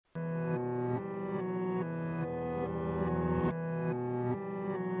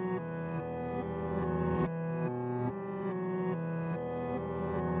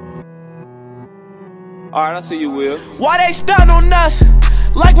Alright, I see you, Will. Why they stun on us?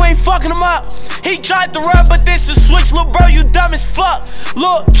 Like we ain't fucking them up. He tried to run, but this is switch, lil' bro, you dumb as fuck.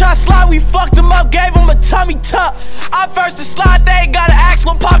 Look, try slide, we fucked him up, gave him a tummy tuck. I first to slide, they ain't gotta ask,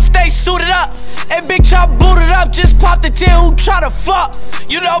 lil' pop stay suited up. And Big Chop booted up, just popped the 10 who try to fuck.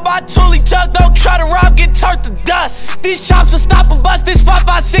 You know my toolie tuck, don't try to rob, get turned to dust. These chops will stop a bust, this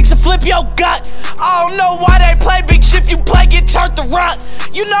 5.56 will flip your guts. I don't know why they play big shit, you play, get turned to ruts.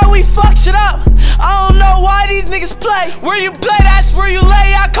 You know we fuck shit up, I don't know why these niggas play. Where you play, that's where you lay.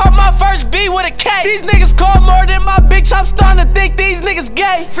 I caught my first B with a K. These niggas call more than my Big Chop, starting to think these niggas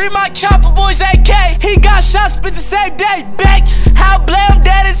gay. Free my chopper boys AK, he got shot, spit the same day, bitch. How blam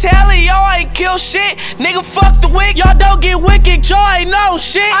dead as hell, and y'all ain't kill shit. Nigga fuck the wick, y'all don't get wicked, y'all ain't no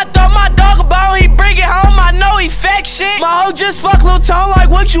shit. I thought my dog about, he bring it home, I know he fake shit. My hoe just fuck Lil Tone like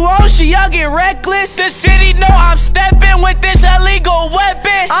what you own, she young and reckless. The city know I'm stepping with this illegal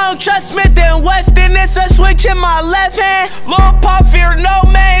weapon. I don't trust Smith and Weston, it's a switch in my left hand. Lil Pop fear no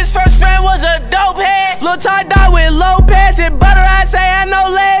man, his first friend was a dope head. Lil Ty died with low pants and butter ass ain't had no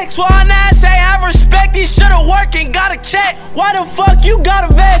legs. Swan ass ain't have respect, he shoulda worked and got a check. Why the fuck you got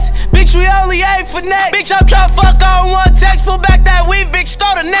a vest? Bitch, we only aim for neck. Big Chop try fuck on one text, pull back that weave, bitch,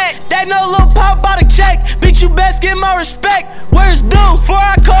 start a neck. They know Lil Pop about a check, bitch, you best get my respect. Where's due? Before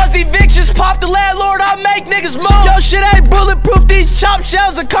I cause evictions, pop the landlord, I make niggas move. Yo, shit ain't bulletproof, these chop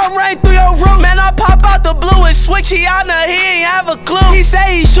shells will come right through your roof. Man, I pop out the blue and switch, he out there, he ain't have a clue. He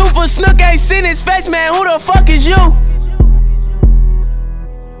say he shoot for Snook, ain't seen his face, man, who the fuck is you?